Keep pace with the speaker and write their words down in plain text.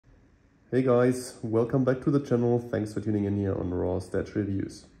Hey guys, welcome back to the channel. Thanks for tuning in here on Raw Stats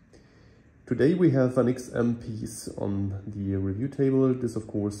Reviews. Today we have an XM piece on the review table. This of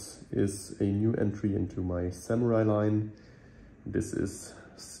course is a new entry into my Samurai line. This is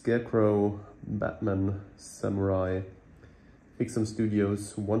Scarecrow, Batman, Samurai, XM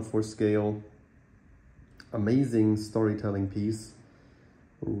Studios 1/4 scale. Amazing storytelling piece.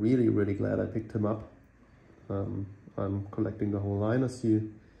 Really glad I picked him up. I'm collecting the whole line, as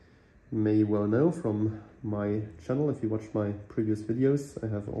you may well know from my channel. If you watch my previous videos, I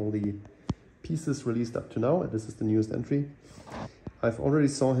have all the pieces released up to now, and this is the newest entry. I've already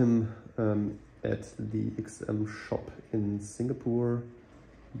saw him at the XM shop in Singapore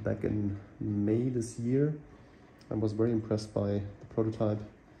back in May this year. I was very impressed by the prototype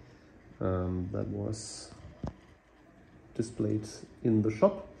that was displayed in the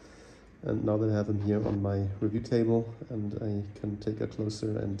shop, and now that I have him here on my review table and I can take a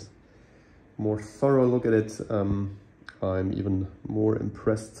closer and more thorough look at it, I'm even more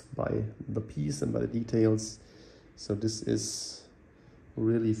impressed by the piece and by the details. So this is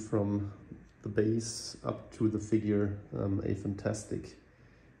really, from the base up to the figure, a fantastic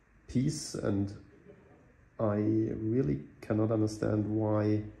piece, and I really cannot understand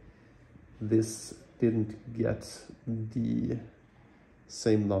why this didn't get the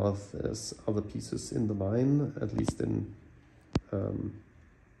same love as other pieces in the line, at least in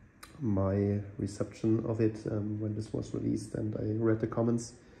my reception of it when this was released, and I read the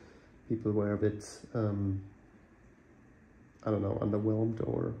comments. People were a bit, I don't know, underwhelmed,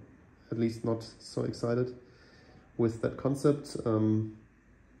 or at least not so excited with that concept.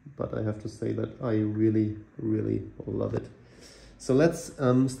 But I have to say that I really love it. So let's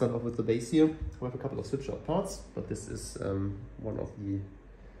start off with the base here. We have a couple of switch out parts, but this is one of the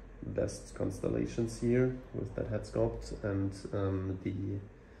best constellations here with that head sculpt and the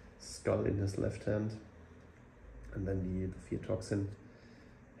skull in his left hand, and then the fear toxin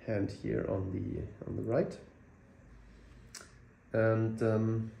hand here on the right. And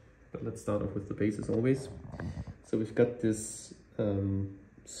but let's start off with the base as always. So we've got this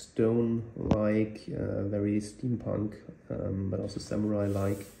stone-like, very steampunk, but also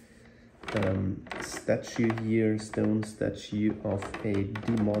samurai-like statue here, stone statue of a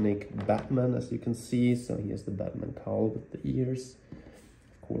demonic Batman, as you can see. So here's the Batman cowl with the ears.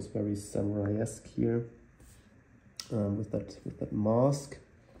 Of course, very samurai-esque here, with that mask.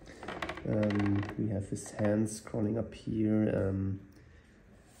 We have his hands crawling up here,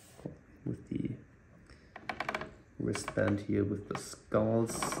 with the wristband here with the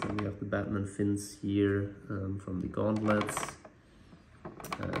skulls, and we have the Batman fins here from the gauntlets,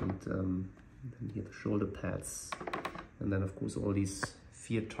 and then here the shoulder pads, and then of course all these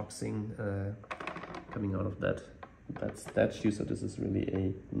fear toxin coming out of that statue. So this is really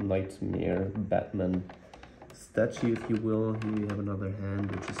a nightmare Batman statue, if you will. Here we have another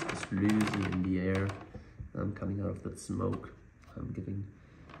hand which is just losing in the air, coming out of that smoke, giving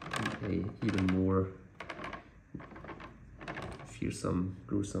a even more fearsome,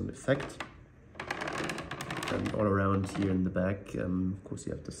 gruesome effect. And all around here in the back, of course,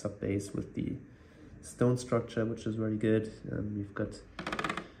 you have the sub base with the stone structure, which is very good. We've got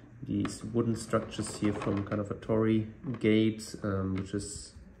these wooden structures here from kind of a torii gate, which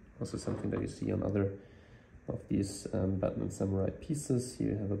is also something that you see on other of these Batman Samurai pieces.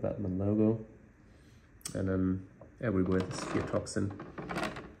 Here you have a Batman logo, and then everywhere this fear toxin.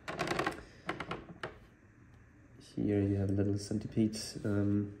 Here you have a little centipede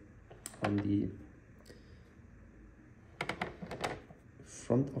on the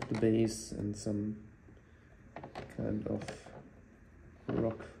front of the base, and some kind of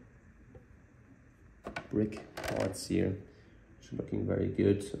rock brick parts here, which are looking very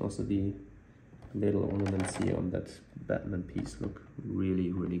good. Also the little ornaments here on that Batman piece look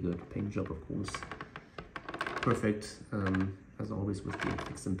really good. Paint job, of course, perfect, as always with the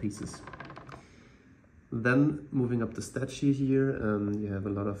XM pieces. Then moving up the statue here, you have a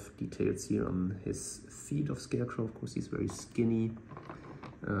lot of details here on his feet of Scarecrow. Of course, he's very skinny,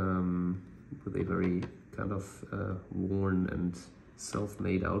 with a very kind of worn and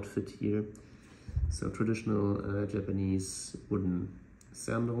self-made outfit here. So traditional Japanese wooden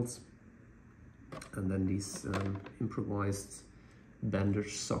sandals, and then these improvised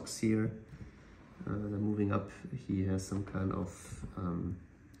bandage socks here. Then moving up, he has some kind of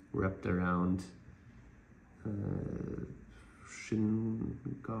wrapped around shin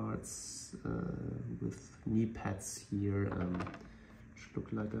guards with knee pads here, which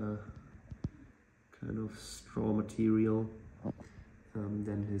look like a kind of straw material.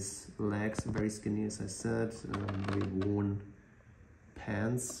 Then his legs, very skinny, as I said, very worn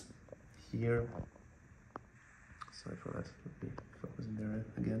pants here. Sorry for that, let me focus in there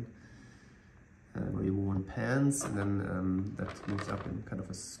again. Very worn pants, and then that moves up in kind of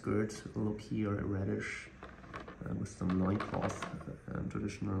a skirt look here, a reddish, with some loincloth,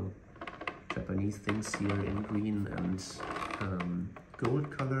 traditional Japanese things here in green and gold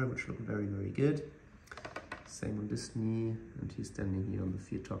color, which look very, very good. Same on this knee, and he's standing here on the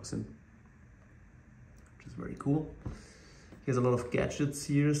fear toxin, which is very cool. He has a lot of gadgets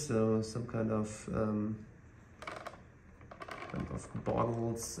here, so some kind of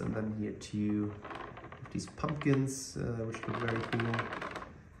bottles, and then here too these pumpkins, which look very cool.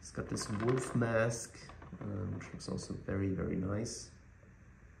 He's got this wolf mask, which looks also very, very nice.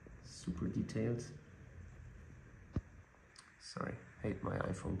 Super detailed. Sorry, hate my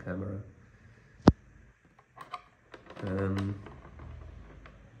iPhone camera. And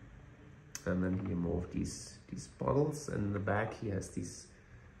then here more of these bottles, and in the back he has these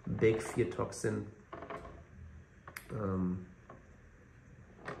big fear toxin kind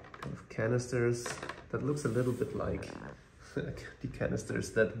of canisters that looks a little bit like the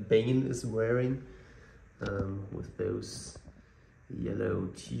canisters that Bane is wearing, with those yellow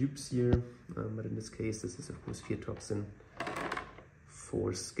tubes here, but in this case this is of course fear toxin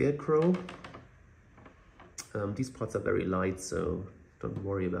for Scarecrow. These parts are very light, so don't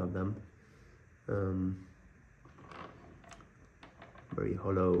worry about them. Very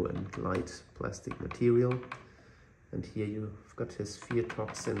hollow and light plastic material. And here you've got his fear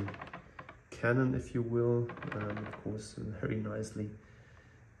toxin cannon, if you will, of course very nicely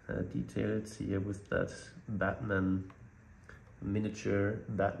detailed here with that Batman, miniature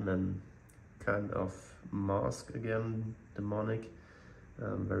Batman kind of mask, again demonic,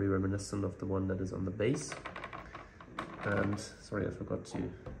 very reminiscent of the one that is on the base. And sorry, I forgot to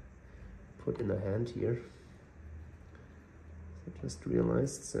put in a hand here, I just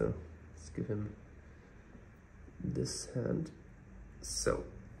realized, so let's give him this hand. So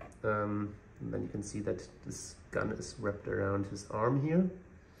and then you can see that this gun is wrapped around his arm here,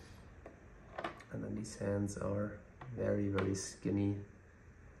 and then these hands are very, very skinny.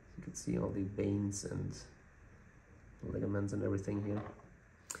 You can see all the veins and ligaments and everything here.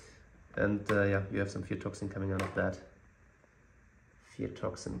 And yeah, you have some fear toxin coming out of that fear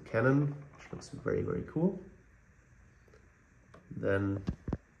toxin cannon, which looks very, very cool. Then,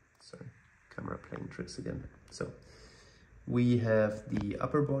 sorry, camera playing tricks again. So we have the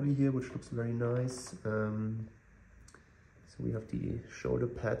upper body here, which looks very nice. So we have the shoulder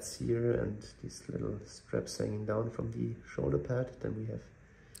pads here and these little straps hanging down from the shoulder pad. Then we have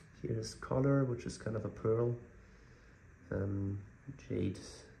here his collar, which is kind of a pearl, jade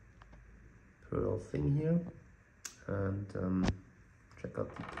pearl thing here. And check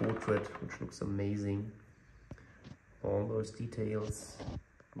out the portrait, which looks amazing. All those details,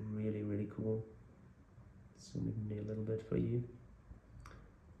 really, really cool. Zoom in a little bit for you.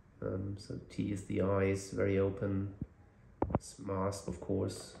 So T is the eyes, very open. This mask, of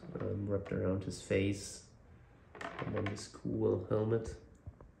course, wrapped around his face. And then this cool helmet,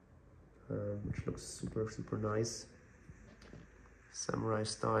 which looks super, super nice. Samurai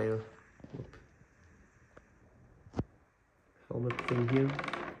style. Whoop. Helmet thing here.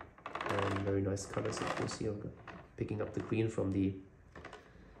 And very nice colors, of course, here. Picking up the green from the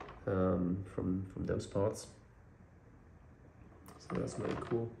from those parts. So that's very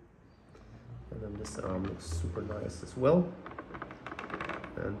cool. And then this arm looks super nice as well.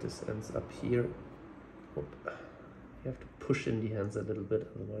 And this ends up here. Whoop. You have to push in the hands a little bit,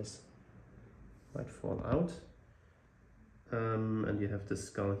 otherwise it might fall out. And you have this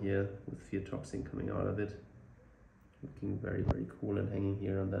skull here with fear toxin coming out of it. Looking very, very cool and hanging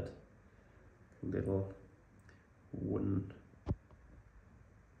here on that little wooden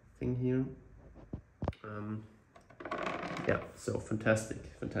thing here. Yeah, so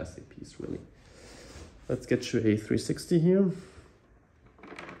fantastic piece, really. Let's get you a 360 here.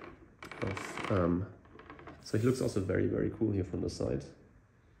 So he looks also very, very cool here from the side.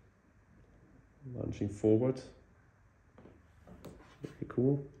 Launching forward. Very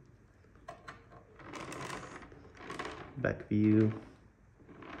cool. Back view.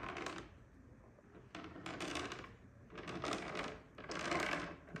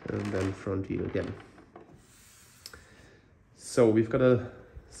 And then front view again. So we've got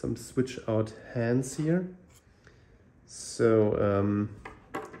some switch out hands here. So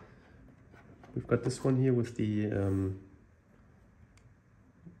we've got this one here with the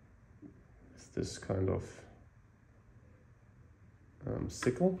this kind of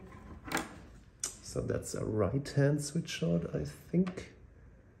sickle. So that's a right hand switch shot, I think.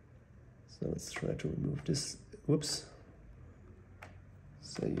 So let's try to remove this. Whoops.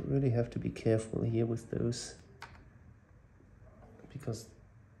 So you really have to be careful here with those, because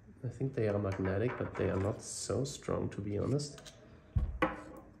I think they are magnetic, but they are not so strong, to be honest.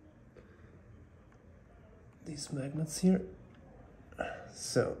 These magnets here.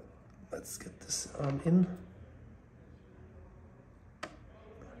 So let's get this arm in.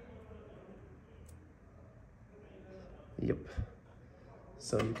 Yep.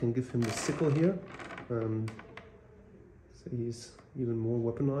 So you can give him the sickle here. So he's even more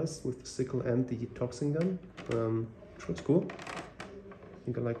weaponized with the sickle and the toxin gun, which looks cool. I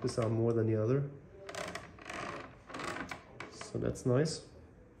think I like this arm more than the other. So that's nice.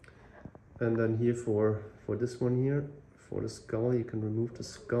 And then here for this one here, for the skull, you can remove the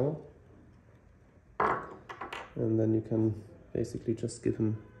skull. And then you can basically just give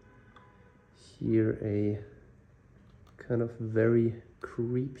him here a kind of very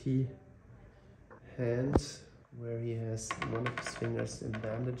creepy hand where he has one of his fingers in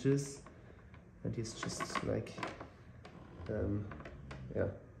bandages and he's just like, yeah,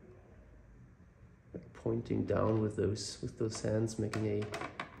 like pointing down with those hands, making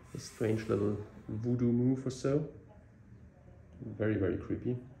a strange little voodoo move or so. Very, very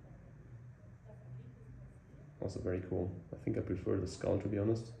creepy. Also very cool. I think I prefer the skull, to be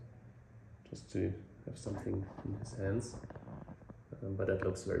honest, just to have something in his hands. But that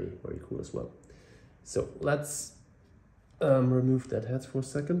looks very, very cool as well. So let's remove that head for a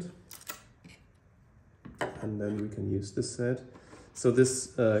second. And then we can use this set. So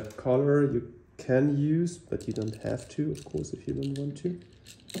this collar you can use, but you don't have to, of course, if you don't want to.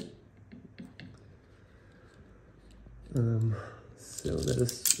 So that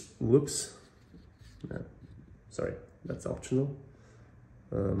is, whoops, no, sorry, that's optional.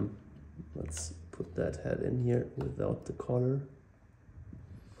 Let's put that head in here without the collar.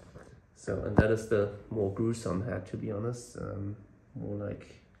 So, and that is the more gruesome head, to be honest, more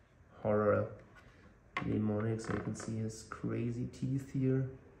like horror demonic. So you can see his crazy teeth here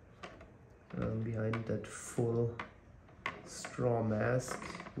behind that full straw mask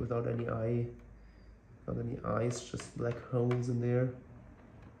without any eyes, just black holes in there.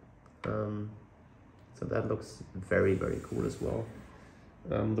 So that looks very, very cool as well.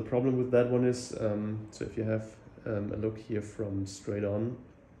 The problem with that one is, so if you have a look here from straight on,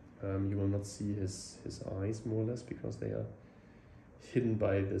 you will not see his eyes, more or less, because they are hidden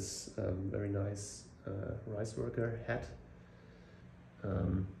by this very nice rice worker hat.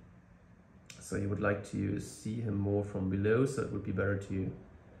 So you would like to see him more from below, so it would be better to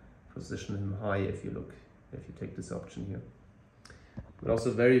position him high if you take this option here. But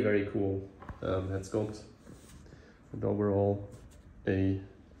also very, very cool head sculpt, and overall a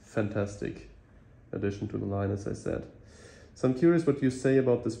fantastic addition to the line, as I said. So I'm curious what you say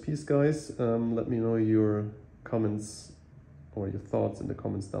about this piece, guys. Let me know your comments or your thoughts in the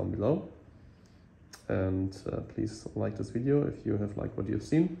comments down below. And please like this video if you have liked what you've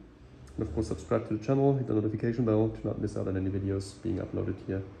seen. And of course, subscribe to the channel, hit the notification bell to not miss out on any videos being uploaded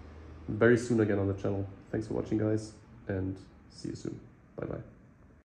here very soon again on the channel. Thanks for watching, guys, and see you soon. Bye bye.